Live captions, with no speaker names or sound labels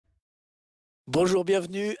Bonjour,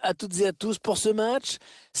 bienvenue à toutes et à tous pour ce match.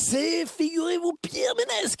 C'est, figurez-vous, Pierre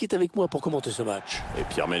Ménès qui est avec moi pour commenter ce match. Et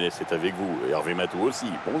Pierre Ménès est avec vous, et Hervé Matou aussi.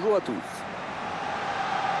 Bonjour à tous.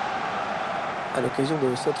 À l'occasion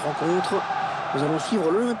de cette rencontre, nous allons suivre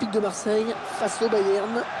l'Olympique de Marseille face au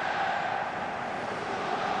Bayern.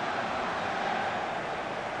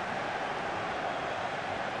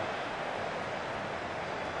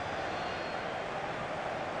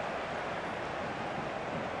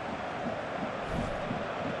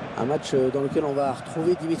 Un match dans lequel on va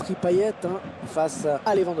retrouver Dimitri Payet face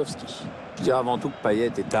à Lewandowski. Je dirais avant tout que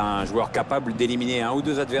Payet est un joueur capable d'éliminer un ou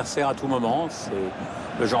deux adversaires à tout moment. C'est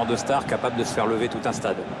le genre de star capable de se faire lever tout un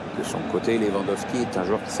stade. De son côté, Lewandowski est un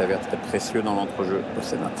joueur qui s'avère très précieux dans l'entrejeu. Il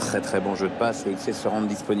possède un très bon jeu de passe et il sait se rendre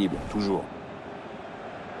disponible, toujours.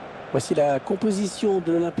 Voici la composition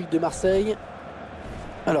de l'Olympique de Marseille.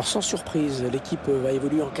 Alors sans surprise, l'équipe va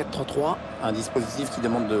évoluer en 4-3-3. Un dispositif qui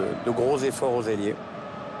demande de gros efforts aux ailiers.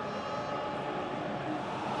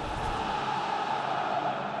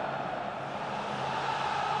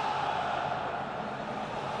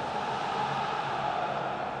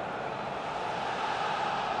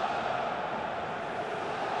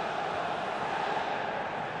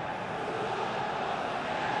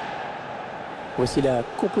 Voici la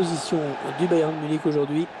composition du Bayern Munich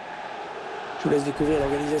aujourd'hui. Je vous laisse découvrir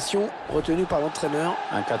l'organisation retenue par l'entraîneur.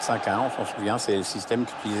 Un 4-5-1, on s'en souvient, c'est le système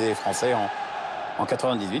qu'utilisaient les Français en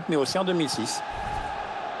 98, mais aussi en 2006.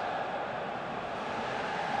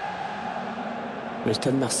 Le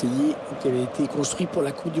stade marseillais qui avait été construit pour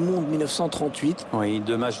la Coupe du Monde 1938. Oui,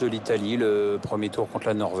 2 matchs de l'Italie, le premier tour contre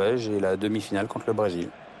la Norvège et la demi-finale contre le Brésil.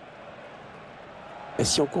 Et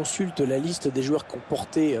si on consulte la liste des joueurs qui ont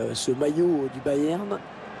porté ce maillot du Bayern,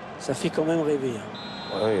 ça fait quand même rêver.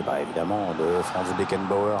 Oui, bah évidemment, de Franz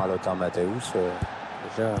Beckenbauer à Lothar Matthäus,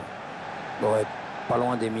 déjà, ouais, pas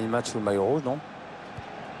loin des 1000 matchs sous le maillot rouge, non?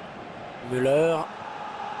 Müller,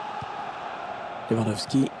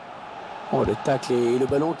 Lewandowski. Oh, le tacle et le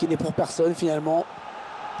ballon qui n'est pour personne finalement.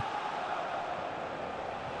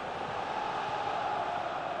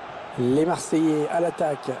 Les Marseillais à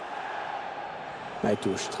l'attaque. Il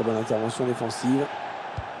touche, très bonne intervention défensive.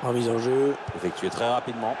 Remise en jeu. Effectué très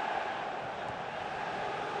rapidement.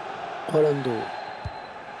 Rolando.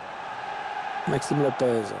 Maxime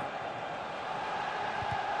Lopez.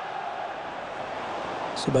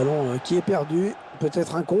 Ce ballon qui est perdu.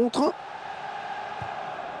 Peut-être un contre.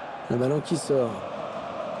 Le ballon qui sort.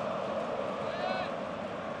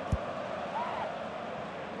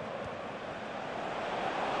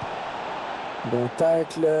 Bon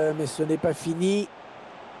tacle, mais ce n'est pas fini.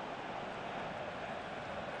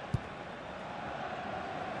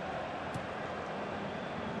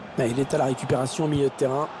 Il est à la récupération au milieu de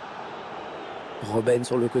terrain. Robben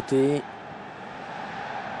sur le côté.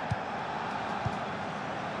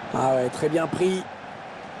 Ah ouais, très bien pris.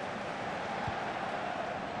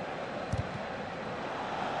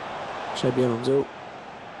 Xabi Alonso.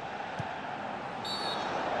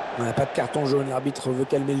 On n'a pas de carton jaune, l'arbitre veut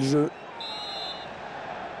calmer le jeu.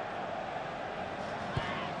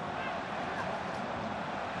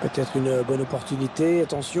 Peut-être une bonne opportunité,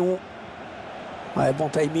 attention. Ouais, bon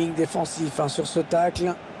timing défensif sur ce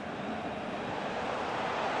tacle.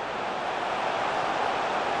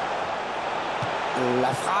 La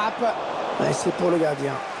frappe. Ouais, c'est pour le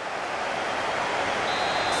gardien.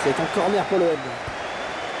 C'est un corner pour l'OM.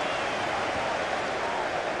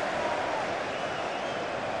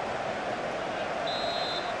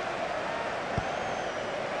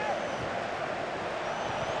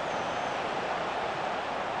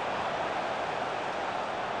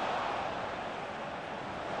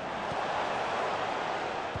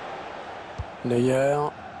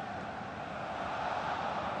 D'ailleurs,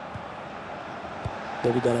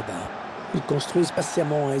 David Alaba. Ils construisent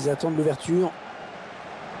patiemment, ils attendent l'ouverture.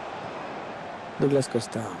 Douglas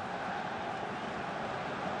Costa.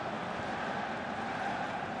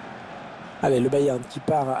 Allez, le Bayern qui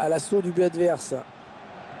part à l'assaut du but adverse.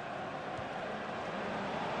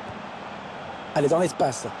 Allez, dans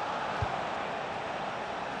l'espace.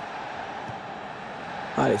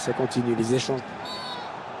 Allez, ça continue, les échanges.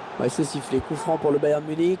 Ouais, c'est sifflé, coup franc pour le Bayern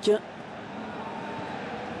Munich.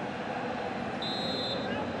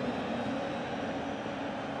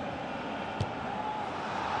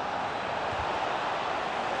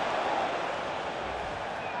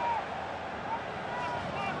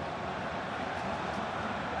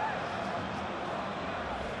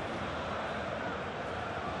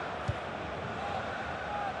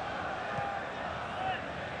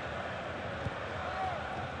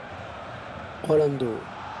 Rolando.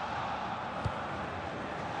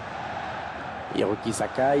 Hiroki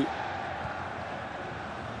Sakai.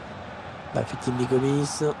 Fitini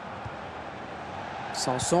Gomis.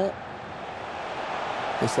 Sanson.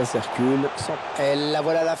 Et ça circule. Et là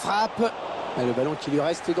voilà la frappe. Et le ballon qui lui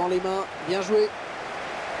reste dans les mains. Bien joué.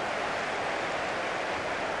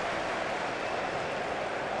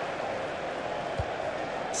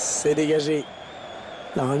 C'est dégagé.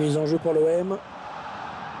 La remise en jeu pour l'OM.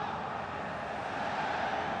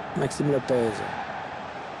 Maxime Lopez.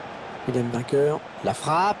 William vainqueur. La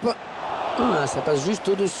frappe. Ah, ça passe juste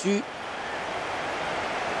au-dessus.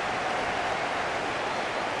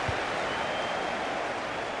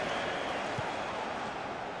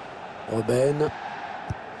 Robben.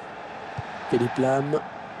 Philippe Lam.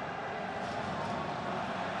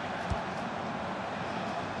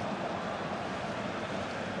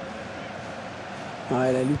 Ouais,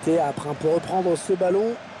 elle a lutté après pour reprendre ce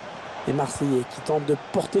ballon. Les Marseillais qui tentent de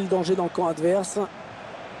porter le danger dans le camp adverse.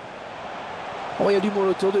 Oh, il y a du monde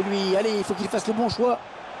autour de lui. Allez, il faut qu'il fasse le bon choix.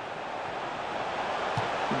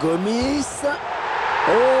 Gomis.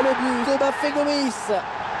 Oh, le but de Bafé Gomis.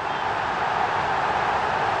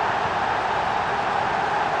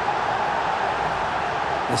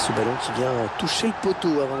 Et ce ballon qui vient toucher le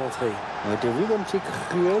poteau avant d'entrer. On a vu comme c'est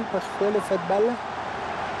cruel parfois le fait de balle.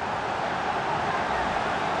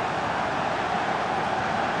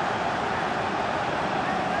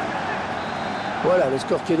 Voilà, le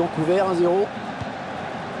score qui est donc ouvert, 1-0.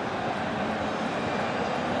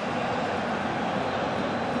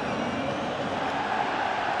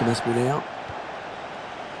 Thomas Müller.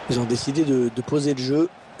 Ils ont décidé de poser le jeu,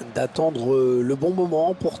 d'attendre le bon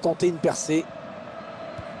moment pour tenter une percée.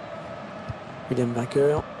 William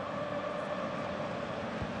vainqueur.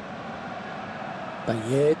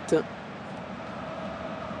 Payet.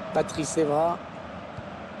 Patrice Evra.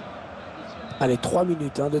 Allez, 3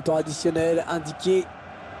 minutes de temps additionnel indiqué.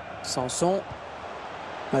 Sanson.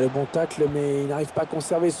 Le bon tacle, mais il n'arrive pas à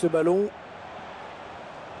conserver ce ballon.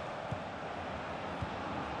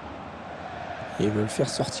 Et ils veulent faire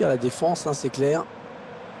sortir la défense, c'est clair.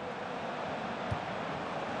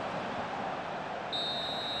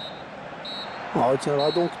 On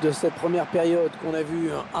retiendra donc de cette première période qu'on a vu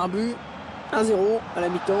un but, 1-0 à la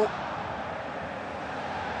mi-temps.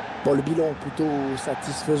 Bon, le bilan plutôt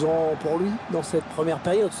satisfaisant pour lui dans cette première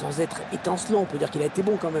période, sans être étincelant. On peut dire qu'il a été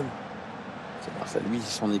bon quand même. C'est grâce à lui,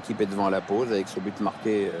 son équipe est devant à la pause avec ce but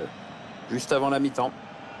marqué juste avant la mi-temps.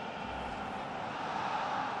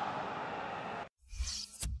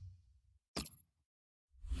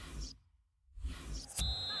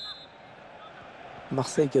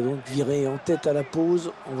 Marseille qui a donc viré en tête à la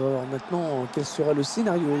pause. On va voir maintenant quel sera le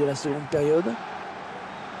scénario de la seconde période.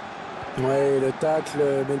 Ouais, le tacle,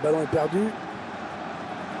 mais le ballon est perdu.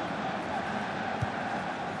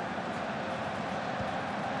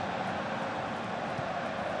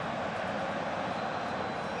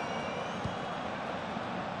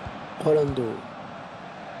 Rolando.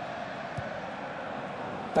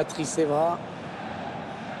 Patrice Evra.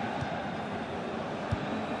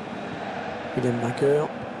 William vainqueur.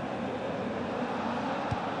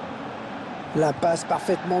 La passe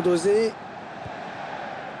parfaitement dosée.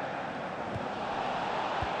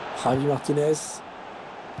 Javi Martinez.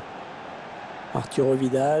 Arturo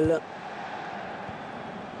Vidal.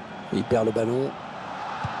 Il perd le ballon.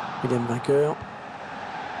 William vainqueur.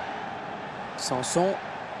 Sanson.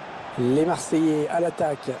 Les Marseillais à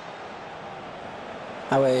l'attaque.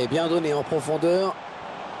 Ah ouais, bien donné en profondeur.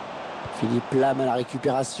 Philippe Lam à la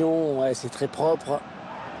récupération. Ouais, c'est très propre.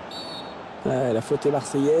 La faute est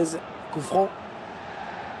marseillaise. Coup franc.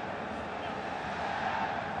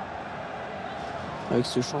 Avec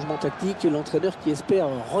ce changement tactique, l'entraîneur qui espère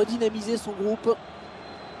redynamiser son groupe.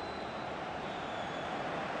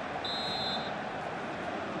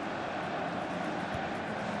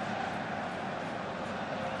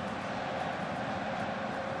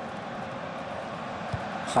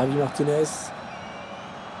 Javi Martinez.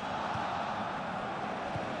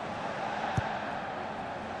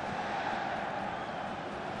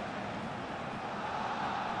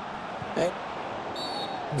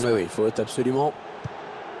 Oui, faute absolument.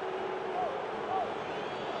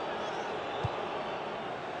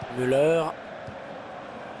 Müller.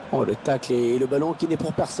 Oh, le tacle et le ballon qui n'est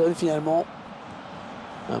pour personne finalement.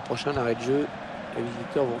 Un prochain arrêt de jeu. Les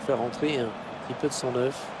visiteurs vont faire entrer un petit peu de sang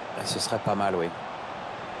neuf. Ce serait pas mal, oui.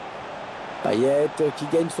 Payet qui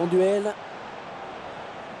gagne son duel.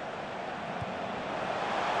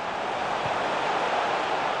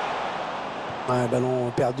 Un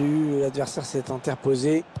ballon perdu, l'adversaire s'est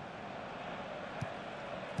interposé.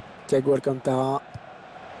 Thiago Alcantara.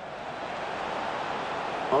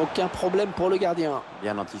 Aucun problème pour le gardien.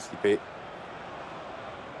 Bien anticipé.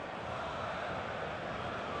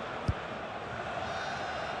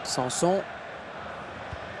 Sanson.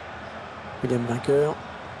 William Vainqueur.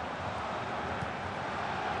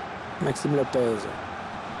 Maxime Lopez.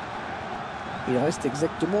 Il reste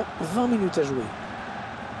exactement 20 minutes à jouer.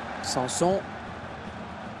 Sanson.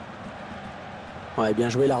 Ouais, bien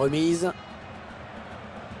joué la remise.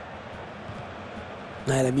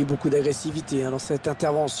 Elle a mis beaucoup d'agressivité dans cette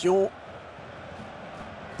intervention.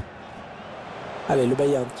 Allez, le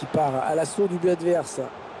Bayern qui part à l'assaut du but adverse.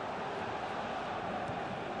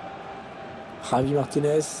 Javi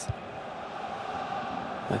Martinez.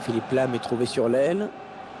 Philippe Lam est trouvé sur l'aile.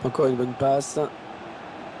 Encore une bonne passe.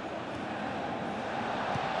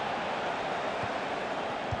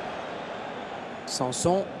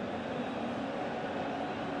 Sanson.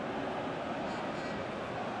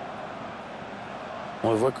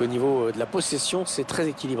 On voit qu'au niveau de la possession, c'est très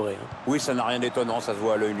équilibré. Oui, ça n'a rien d'étonnant, ça se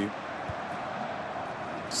voit à l'œil nu.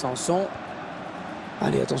 Sanson.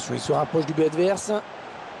 Allez, attention, il se rapproche du but adverse.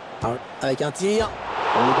 Avec un tir.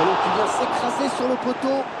 Le ballon qui vient s'écraser sur le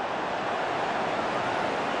poteau.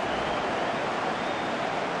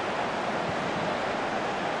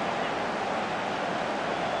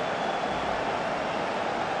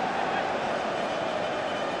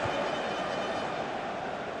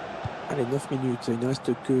 Allez, 9 minutes. Il ne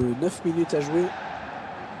reste que 9 minutes à jouer.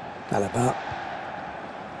 Là-bas,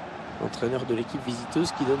 l'entraîneur de l'équipe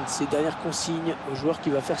visiteuse qui donne ses dernières consignes au joueur qui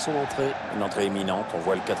va faire son entrée. Une entrée imminente. On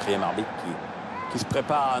voit le 4e arbitre qui se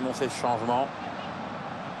prépare à annoncer le changement.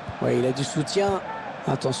 Oui, il a du soutien.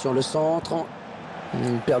 Attention, le centre.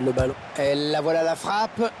 Il perd le ballon. Et là, voilà la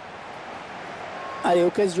frappe. Allez,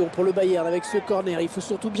 occasion pour le Bayern avec ce corner. Il faut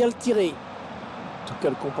surtout bien le tirer. En tout cas,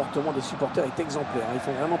 le comportement des supporters est exemplaire. Ils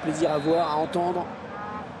font vraiment plaisir à voir, à entendre.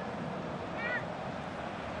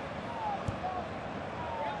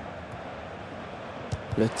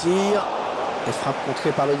 Le tir. Et frappe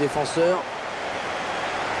contrée par le défenseur.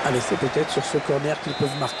 Allez, c'est peut-être sur ce corner qu'ils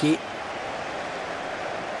peuvent marquer.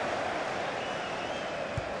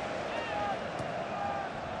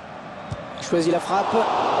 Il choisit la frappe.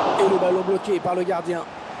 Et le ballon bloqué par le gardien.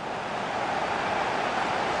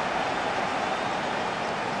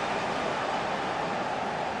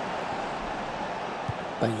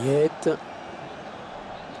 Payette.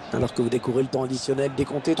 Alors que vous découvrez le temps additionnel,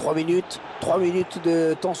 décompté 3 minutes. 3 minutes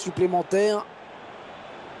de temps supplémentaire.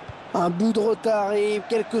 Un bout de retard et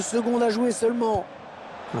quelques secondes à jouer seulement.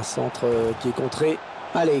 Un centre qui est contré.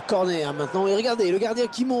 Allez, corner maintenant. Et regardez, le gardien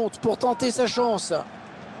qui monte pour tenter sa chance.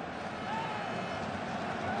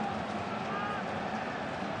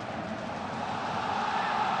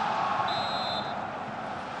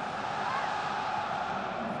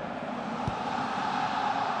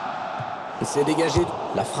 Et c'est dégagé.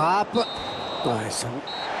 La frappe. Ouais,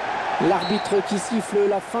 l'arbitre qui siffle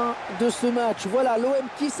la fin de ce match. Voilà, l'OM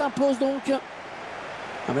qui s'impose donc.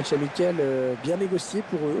 Un match amical bien négocié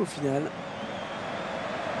pour eux au final.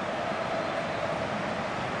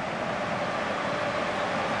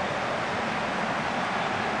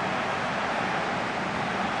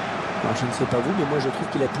 Alors, je ne sais pas vous, mais moi je trouve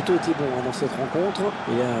qu'il a plutôt été bon dans cette rencontre.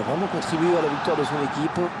 Il a vraiment contribué à la victoire de son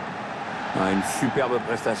équipe. Une superbe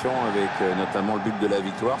prestation avec notamment le but de la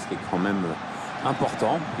victoire, ce qui est quand même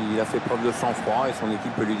important. Il a fait preuve de sang-froid et son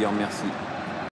équipe peut lui dire merci.